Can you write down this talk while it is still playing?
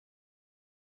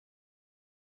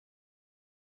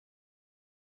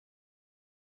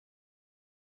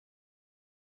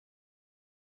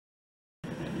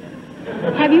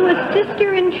Have you a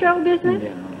sister in show business?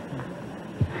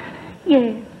 Yeah.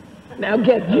 Yes. Now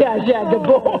get Zsa Zsa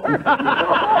Gabor.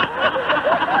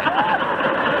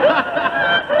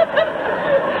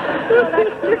 Well,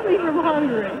 that's strictly from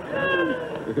Hungary.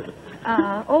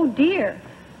 Oh, dear.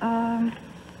 Want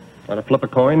to flip a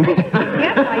coin?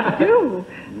 Yes, I do.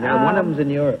 Now, one of them's in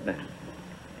Europe now.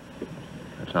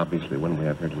 That's obviously one we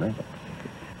have here tonight.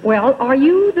 Well, are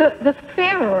you the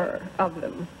fairer of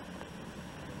them?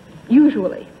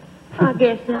 Usually. I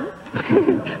guess so.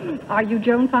 Are you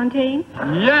Joan Fontaine?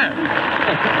 Yes!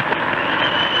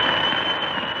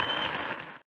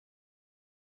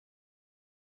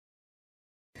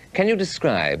 Can you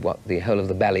describe what the whole of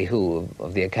the ballyhoo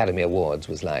of the Academy Awards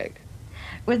was like?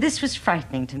 Well, this was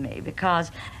frightening to me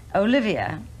because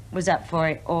Olivia was up for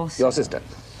it also. Your sister?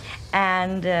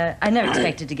 And I never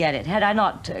expected to get it. Had I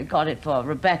not got it for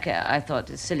Rebecca, I thought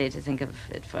it's silly to think of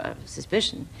it for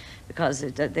Suspicion because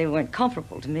they weren't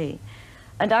comparable to me.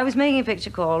 And I was making a picture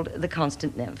called The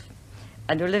Constant Nymph.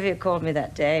 And Olivia called me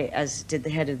that day, as did the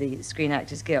head of the Screen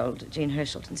Actors Guild, Jean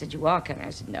Herschelt, and said, "You are coming?"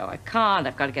 I said, "No, I can't.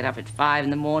 I've got to get up at 5 in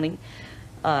the morning.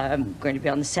 I'm going to be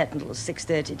on the set until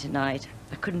 6:30 tonight.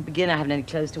 I couldn't begin. I haven't any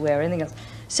clothes to wear or anything else."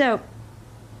 So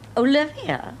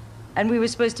Olivia, and we were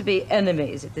supposed to be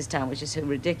enemies at this time, which is so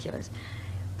ridiculous,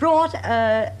 brought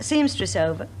a seamstress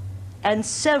over and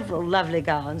several lovely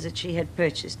gowns that she had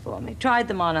purchased for me, tried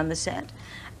them on the set,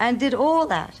 and did all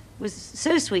that. It was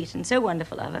so sweet and so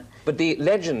wonderful of her. But the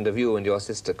legend of you and your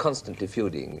sister constantly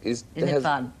feuding Isn't it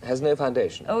fun? Has no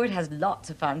foundation. Oh, it has lots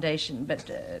of foundation, but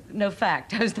no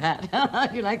fact. How's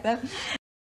that? You like that?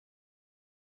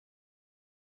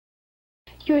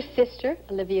 Your sister,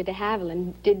 Olivia de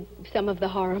Havilland, did some of the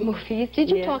horror movies.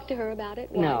 Did you talk to her about it?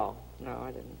 Why? No,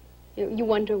 I didn't. You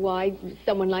wonder why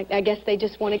someone like, I guess they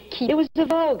just want to keep... It was the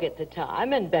vogue at the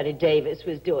time, and Betty Davis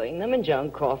was doing them, and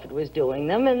Joan Crawford was doing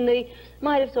them, and they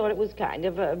might have thought it was kind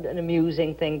of an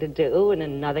amusing thing to do, and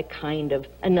another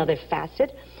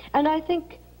facet. And I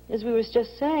think, as we were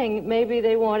just saying, maybe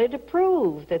they wanted to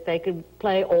prove that they could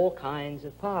play all kinds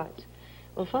of parts.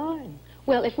 Well, fine.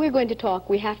 Well, if we're going to talk,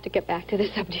 we have to get back to the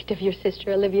subject of your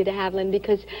sister, Olivia de Havilland,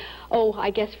 because, oh,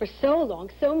 I guess for so long,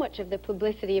 so much of the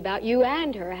publicity about you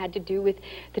and her had to do with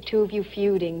the two of you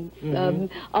feuding,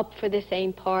 up for the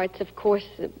same parts. Of course,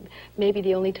 maybe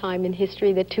the only time in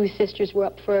history that two sisters were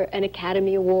up for an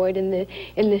Academy Award in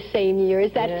the same year.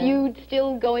 Is that feud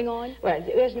still going on? Well,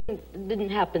 it didn't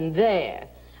happen there.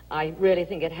 I really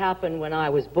think it happened when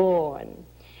I was born.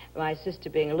 My sister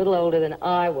being a little older than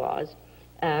I was,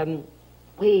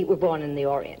 we were born in the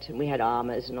Orient, and we had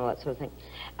armors and all that sort of thing.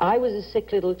 I was a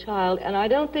sick little child, and I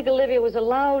don't think Olivia was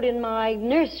allowed in my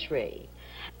nursery.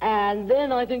 And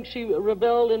then I think she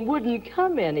rebelled and wouldn't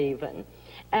come in even.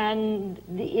 And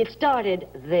it started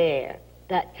there,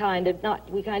 that kind of,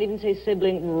 we can't even say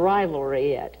sibling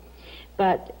rivalry yet.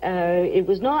 But it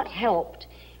was not helped.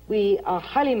 We are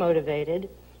highly motivated,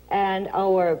 and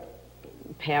our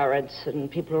parents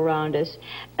and people around us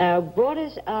brought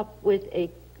us up with a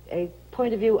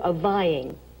point of view of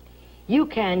vying. You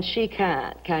can, she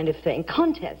can't kind of thing.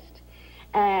 Contest.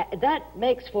 That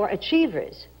makes for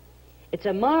achievers. It's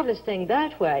a marvelous thing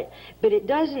that way, but it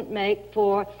doesn't make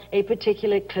for a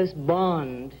particular close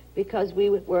bond because we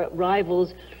were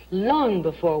rivals long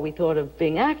before we thought of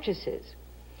being actresses.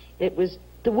 It was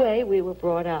the way we were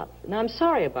brought up. And I'm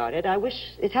sorry about it. I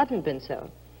wish it hadn't been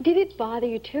so. Did it bother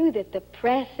you, too, that the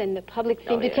press and the public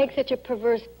seemed to take such a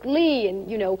perverse glee in,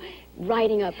 you know,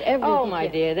 writing up everything? Oh, my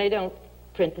dear, they don't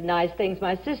print the nice things.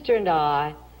 My sister and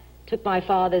I took my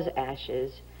father's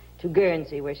ashes to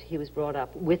Guernsey, where he was brought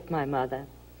up, with my mother.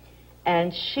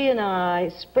 And she and I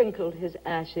sprinkled his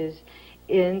ashes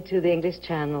into the English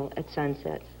Channel at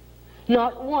sunset.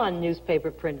 Not one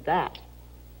newspaper printed that.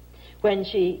 When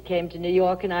she came to New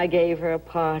York and I gave her a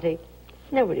party,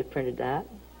 nobody printed that.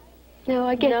 No,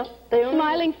 I guess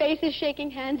smiling faces,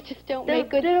 shaking hands just don't make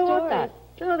good stories. Want that.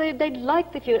 No, they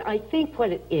like the feud. I think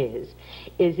what it is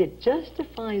it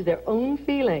justifies their own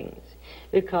feelings.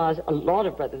 Because a lot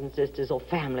of brothers and sisters or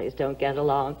families don't get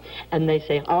along. And they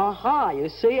say, aha, you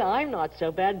see, I'm not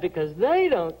so bad because they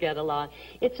don't get along.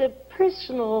 It's a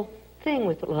personal thing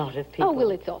with a lot of people. Oh, well,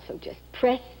 it's also just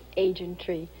press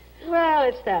agentry. Well,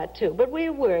 it's that, too. But we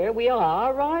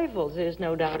are rivals. There's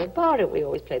no doubt about it. We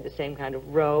always played the same kind of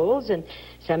roles, and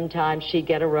sometimes she'd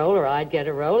get a role or I'd get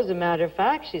a role. As a matter of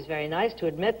fact, she's very nice to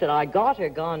admit that I got her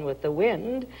Gone with the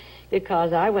Wind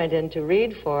because I went in to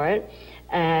read for it,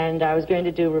 and I was going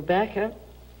to do Rebecca,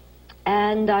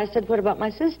 and I said, what about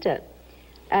my sister?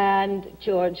 And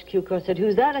George Cukor said,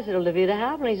 who's that? I said, Olivia de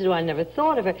Havilland. He said, well, I never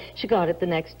thought of her. She got it the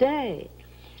next day.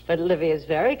 But Olivia's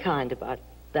very kind about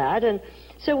that, and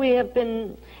So we have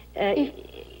been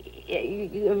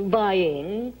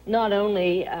vying, not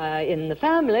only in the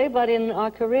family, but in our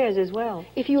careers as well.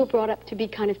 If you were brought up to be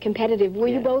kind of competitive, were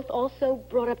you both also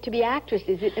brought up to be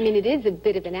actresses? I mean, it is a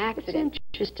bit of an accident. It's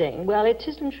interesting. Well, it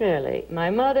isn't really.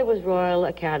 My mother was Royal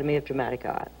Academy of Dramatic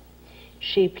Art.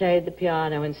 She played the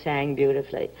piano and sang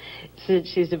beautifully. Since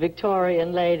she's a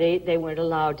Victorian lady, they weren't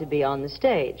allowed to be on the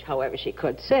stage. However, she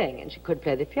could sing and she could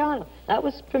play the piano. That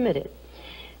was permitted.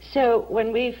 So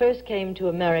when we first came to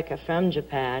America from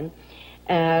Japan,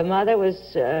 Mother was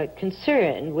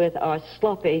concerned with our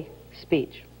sloppy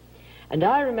speech. And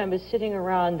I remember sitting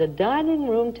around the dining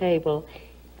room table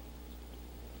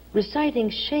reciting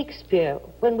Shakespeare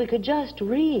when we could just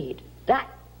read that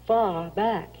far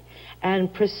back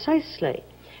and precisely.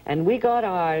 And we got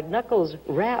our knuckles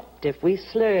rapped if we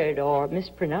slurred or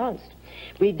mispronounced.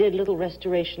 We did little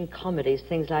restoration comedies,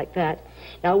 things like that.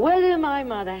 Now, whether my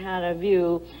mother had a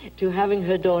view to having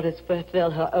her daughters fulfill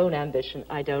her own ambition,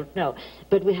 I don't know.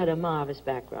 But we had a marvelous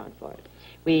background for it.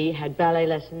 We had ballet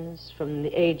lessons from the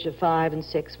age of 5 and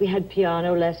 6. We had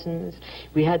piano lessons.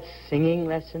 We had singing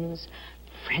lessons,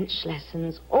 French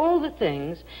lessons, all the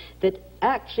things that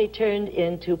actually turned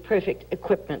into perfect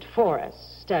equipment for us,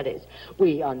 studies.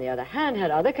 We, on the other hand,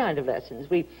 had other kind of lessons.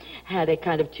 We had a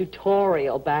kind of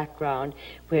tutorial background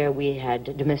where we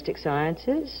had domestic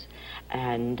sciences,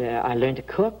 and I learned to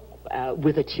cook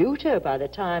with a tutor by the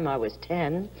time I was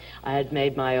 10. I had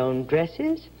made my own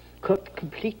dresses, cooked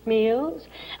complete meals.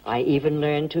 I even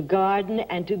learned to garden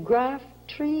and to graft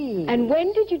trees. And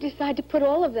when did you decide to put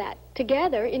all of that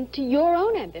together into your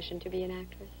own ambition to be an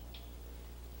actress?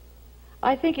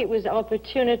 I think it was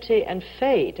opportunity and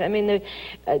fate. I mean,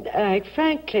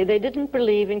 frankly, they didn't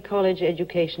believe in college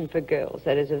education for girls.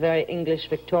 That is a very English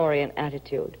Victorian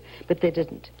attitude, but they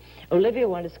didn't. Olivia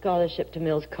wanted a scholarship to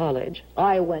Mills College.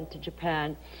 I went to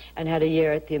Japan and had a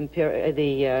year at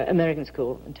the American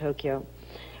School in Tokyo.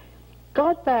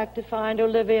 Got back to find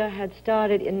Olivia had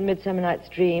started in Midsummer Night's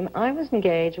Dream. I was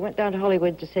engaged. I went down to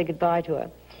Hollywood to say goodbye to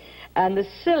her. And the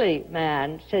silly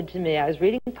man said to me, I was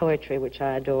reading poetry, which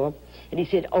I adore, and he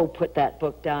said, oh, put that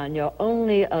book down. You're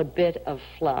only a bit of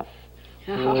fluff.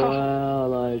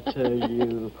 Well, I tell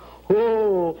you,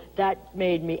 oh, that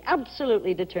made me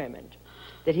absolutely determined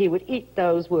that he would eat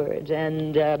those words.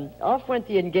 And off went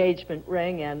the engagement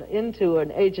ring, and into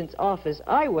an agent's office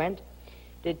I went,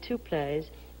 did 2 plays,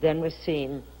 then was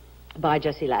seen by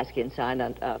Jesse Lasky and signed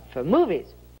up for movies.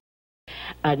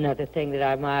 Another thing that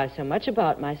I admire so much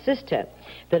about my sister,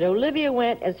 that Olivia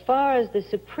went as far as the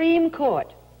Supreme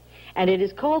Court, and it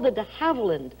is called the de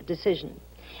Havilland decision.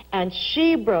 And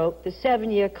she broke the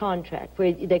 7-year contract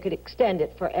where they could extend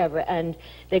it forever, and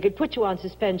they could put you on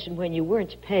suspension when you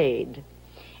weren't paid.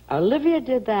 Olivia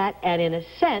did that, and in a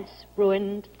sense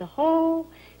ruined the whole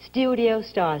studio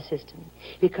star system,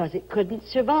 because it couldn't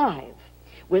survive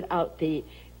without the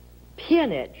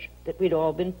peonage that we'd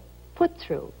all been put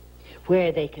through,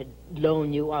 where they could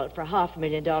loan you out for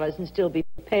 $500,000 and still be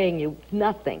paying you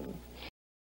nothing.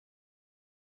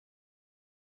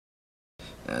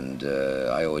 And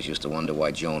I always used to wonder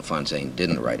why Joan Fontaine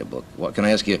didn't write a book. What can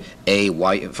I ask you?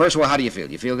 Why? First of all, how do you feel?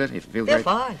 You feel good? You feel great?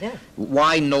 Fine, yeah.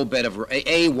 Why No Bed of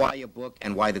Roses? Why a book,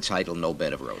 and why the title No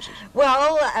Bed of Roses?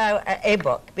 Well, a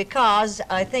book, because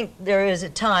I think there is a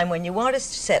time when you want to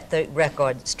set the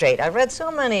record straight. I've read so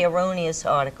many erroneous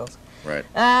articles. Right.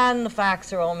 And the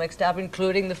facts are all mixed up,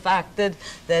 including the fact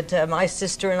that my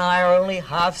sister and I are only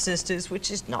half-sisters,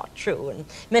 which is not true, and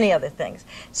many other things.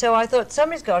 So I thought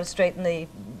somebody's got to straighten the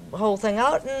whole thing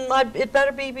out, and it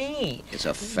better be me. It's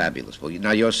a fabulous book.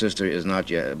 Now, your sister is not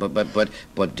yet,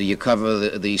 but do you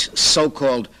cover the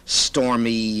so-called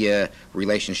stormy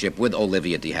relationship with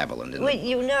Olivia de Havilland? Well,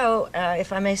 you know,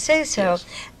 if I may say so,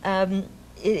 yes.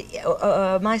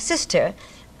 My sister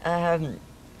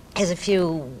is a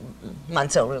few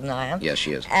months older than I am. Yes,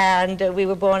 she is. And we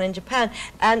were born in Japan.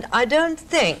 And I don't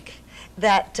think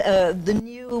that the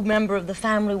new member of the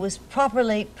family was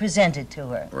properly presented to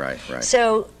her. Right, right.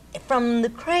 So from the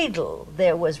cradle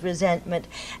there was resentment.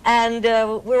 And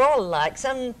we're all alike.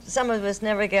 Some of us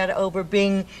never get over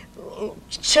being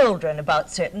children about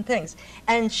certain things.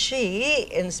 And she,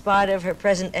 in spite of her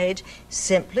present age,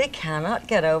 simply cannot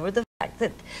get over the fact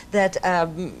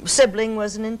that sibling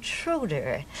was an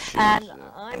intruder. And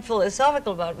I'm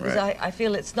philosophical about it because I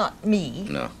feel it's not me.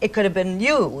 No. It could have been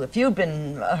you. If you'd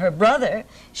been her brother,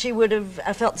 she would have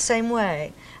felt the same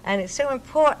way. And it's so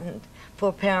important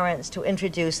for parents to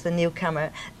introduce the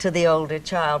newcomer to the older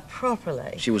child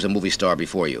properly. She was a movie star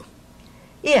before you.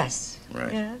 Yes.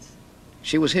 Right. Yes.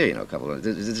 She was here, you know, a couple of...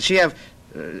 Did she have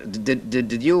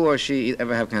Did you or she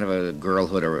ever have kind of a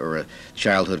girlhood or a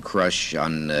childhood crush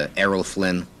on Errol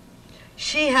Flynn?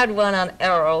 She had one on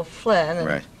Errol Flynn. And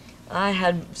right. I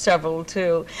had several,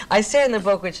 too. I say in the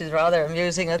book, which is rather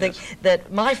amusing, I think,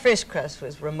 that my first crush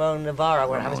was Ramon Navarro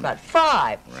when I was about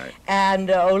 5. Right.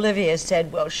 And Olivia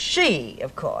said, well, she,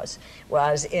 of course,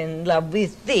 was in love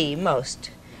with the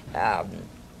most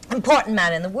important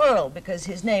man in the world because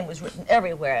his name was written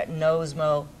everywhere,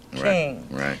 Nosmo King.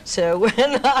 Right, right. So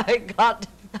when I got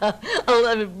a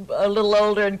little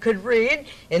older and could read,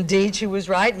 indeed she was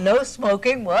right, no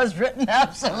smoking was written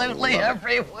absolutely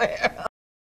everywhere.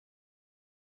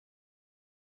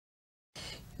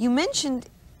 You mentioned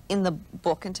in the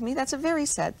book, and to me that's a very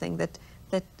sad thing, that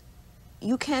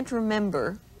you can't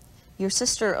remember your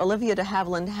sister Olivia de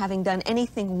Havilland having done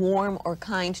anything warm or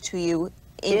kind to you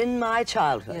in my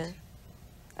childhood. Yeah.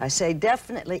 I say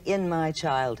definitely in my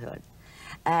childhood.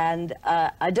 And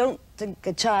I don't think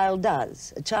a child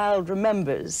does. A child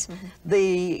remembers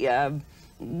the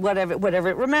whatever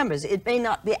it remembers. It may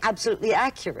not be absolutely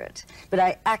accurate, but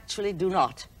I actually do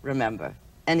not remember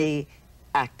any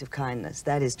act of kindness.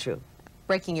 That is true.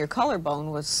 Breaking your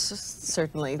collarbone was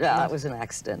certainly... Yeah, it was an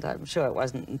accident. I'm sure it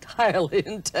wasn't entirely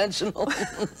intentional.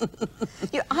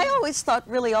 I always thought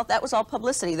really that was all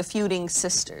publicity, the feuding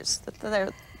sisters.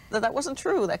 That wasn't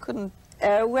true. That couldn't...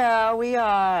 Well, we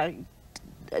are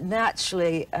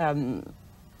naturally...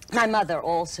 my mother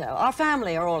also. Our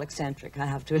family are all eccentric, I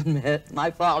have to admit.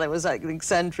 My father was like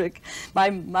eccentric. My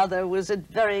mother was a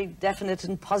very definite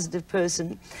and positive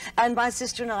person. And my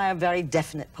sister and I are very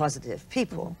definite, positive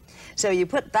people. So you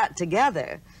put that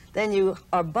together, then you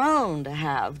are bound to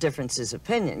have differences of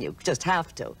opinion. You just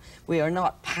have to. We are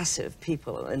not passive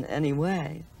people in any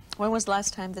way. When was the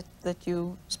last time that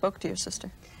you spoke to your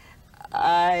sister?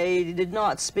 I did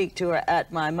not speak to her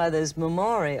at my mother's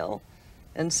memorial.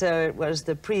 And so it was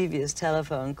the previous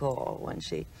telephone call when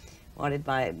she wanted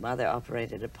my mother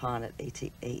operated upon at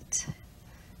 88.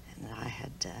 And I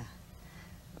had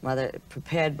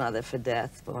prepared mother for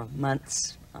death for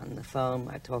months on the phone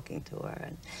by talking to her,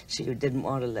 and she didn't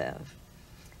want to live.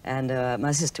 And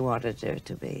my sister wanted her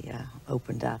to be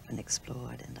opened up and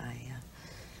explored, and I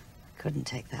couldn't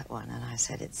take that one. And I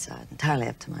said, it's entirely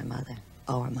up to my mother,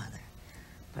 our mother.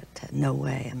 But no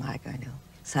way am I going to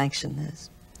sanction this.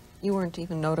 You weren't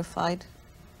even notified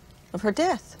of her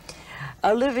death.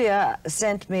 Olivia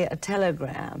sent me a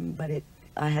telegram, but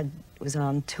I was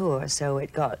on tour, so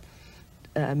it got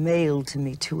mailed to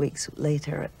me 2 weeks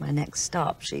later at my next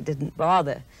stop. She didn't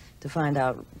bother to find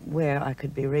out where I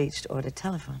could be reached or to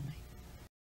telephone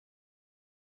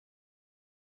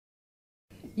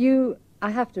me.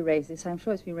 I have to raise this, I'm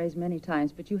sure it's been raised many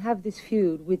times, but you have this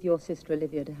feud with your sister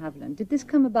Olivia de Havilland. Did this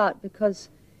come about because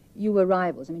you were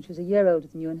rivals? I mean, she was a year older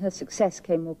than you, and her success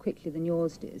came more quickly than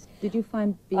yours did. Did you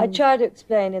find being... I try to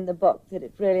explain in the book that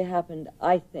it really happened,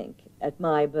 I think, at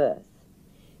my birth,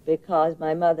 because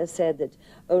my mother said that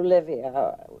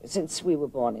Olivia, since we were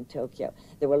born in Tokyo,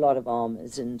 there were a lot of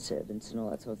almas and servants and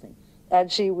all that sort of thing,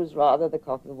 and she was rather the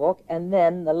cock of the walk, and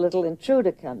then the little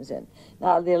intruder comes in.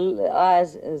 Now,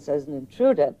 as an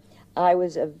intruder, I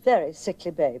was a very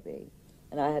sickly baby,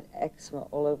 and I had eczema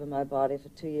all over my body for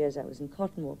 2 years. I was in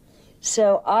cotton wool.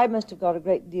 So I must have got a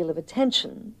great deal of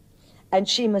attention, and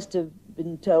she must have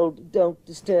been told, don't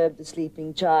disturb the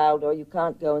sleeping child, or you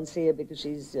can't go and see her because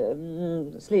she's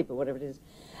asleep, or whatever it is.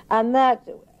 And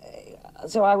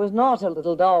so I was not a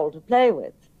little doll to play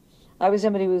with. I was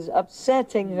somebody who was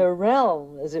upsetting her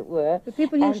realm, as it were. But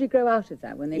people usually grow out of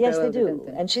that when they grow older, don't they? Yes, don't they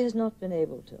they? do, and she has not been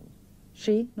able to.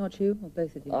 She, not you, or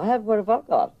both of you? What have I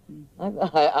got?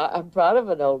 I'm proud of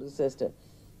an older sister.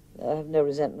 I have no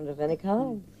resentment of any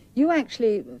kind. You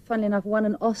actually, funnily enough, won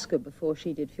an Oscar before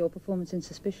she did for your performance in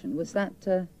Suspicion. Was that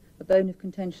a bone of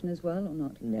contention as well, or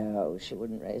not? No, she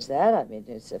wouldn't raise that. I mean,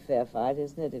 it's a fair fight,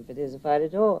 isn't it, if it is a fight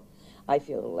at all. I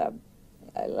feel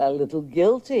a little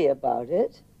guilty about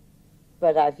it,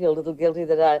 but I feel a little guilty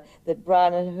that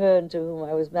Brian Aherne, to whom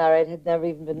I was married, had never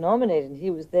even been nominated, and he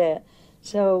was there.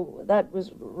 So that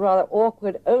was rather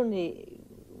awkward only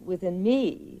within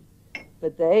me,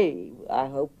 but they, I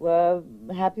hope, were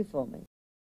happy for me.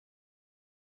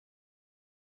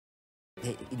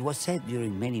 It was said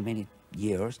during many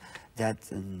years that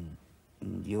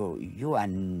you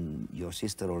and your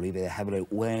sister Olivia de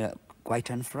Havilland were quite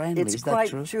unfriendly. It's Is that quite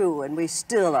true? true, and we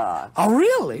still are. Oh,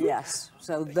 really? Yes.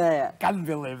 So there. Can't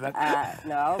believe that.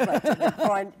 No, but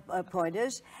the point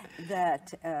is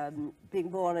that being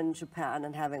born in Japan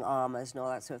and having armors and all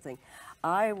that sort of thing,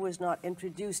 I was not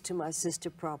introduced to my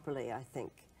sister properly, I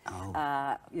think.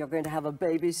 Oh. You're going to have a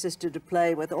baby sister to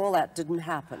play with. All that didn't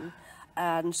happen.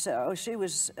 And so she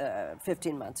was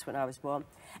 15 months when I was born,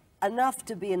 enough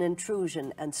to be an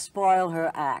intrusion and spoil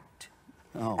her act.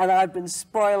 Oh. And I've been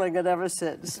spoiling it ever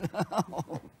since.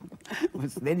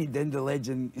 Then the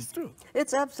legend is true.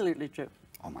 It's absolutely true.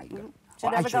 Oh, my God. She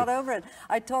never got over it.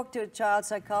 I talked to a child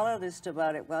psychologist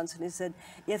about it once, and he said,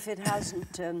 if it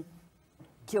hasn't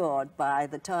cured by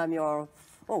the time you're,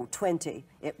 20,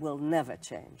 it will never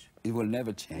change. It will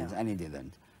never change, No. and it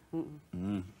didn't.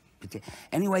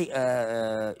 Anyway,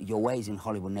 your ways in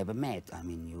Hollywood never met. I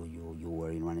mean, you were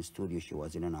in one studio, she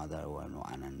was in another one,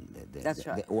 and That's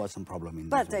right. there was some problem in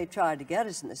But this they tried to get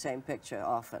us in the same picture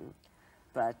often.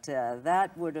 But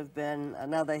that would have been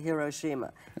another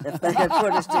Hiroshima if they had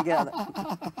put us together.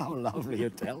 How lovely you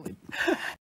tell it.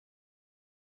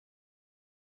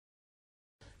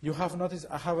 You have noticed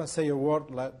I haven't said a word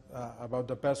about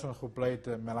the person who played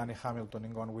Melanie Hamilton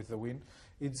in Gone with the Wind.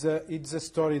 It's a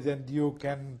story that you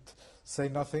can't say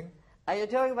nothing. Are you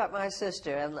talking about my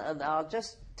sister? And I'll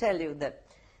just tell you that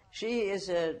she is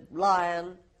a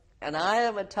lion and I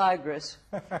am a tigress,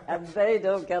 and they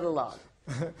don't get along.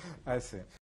 I see.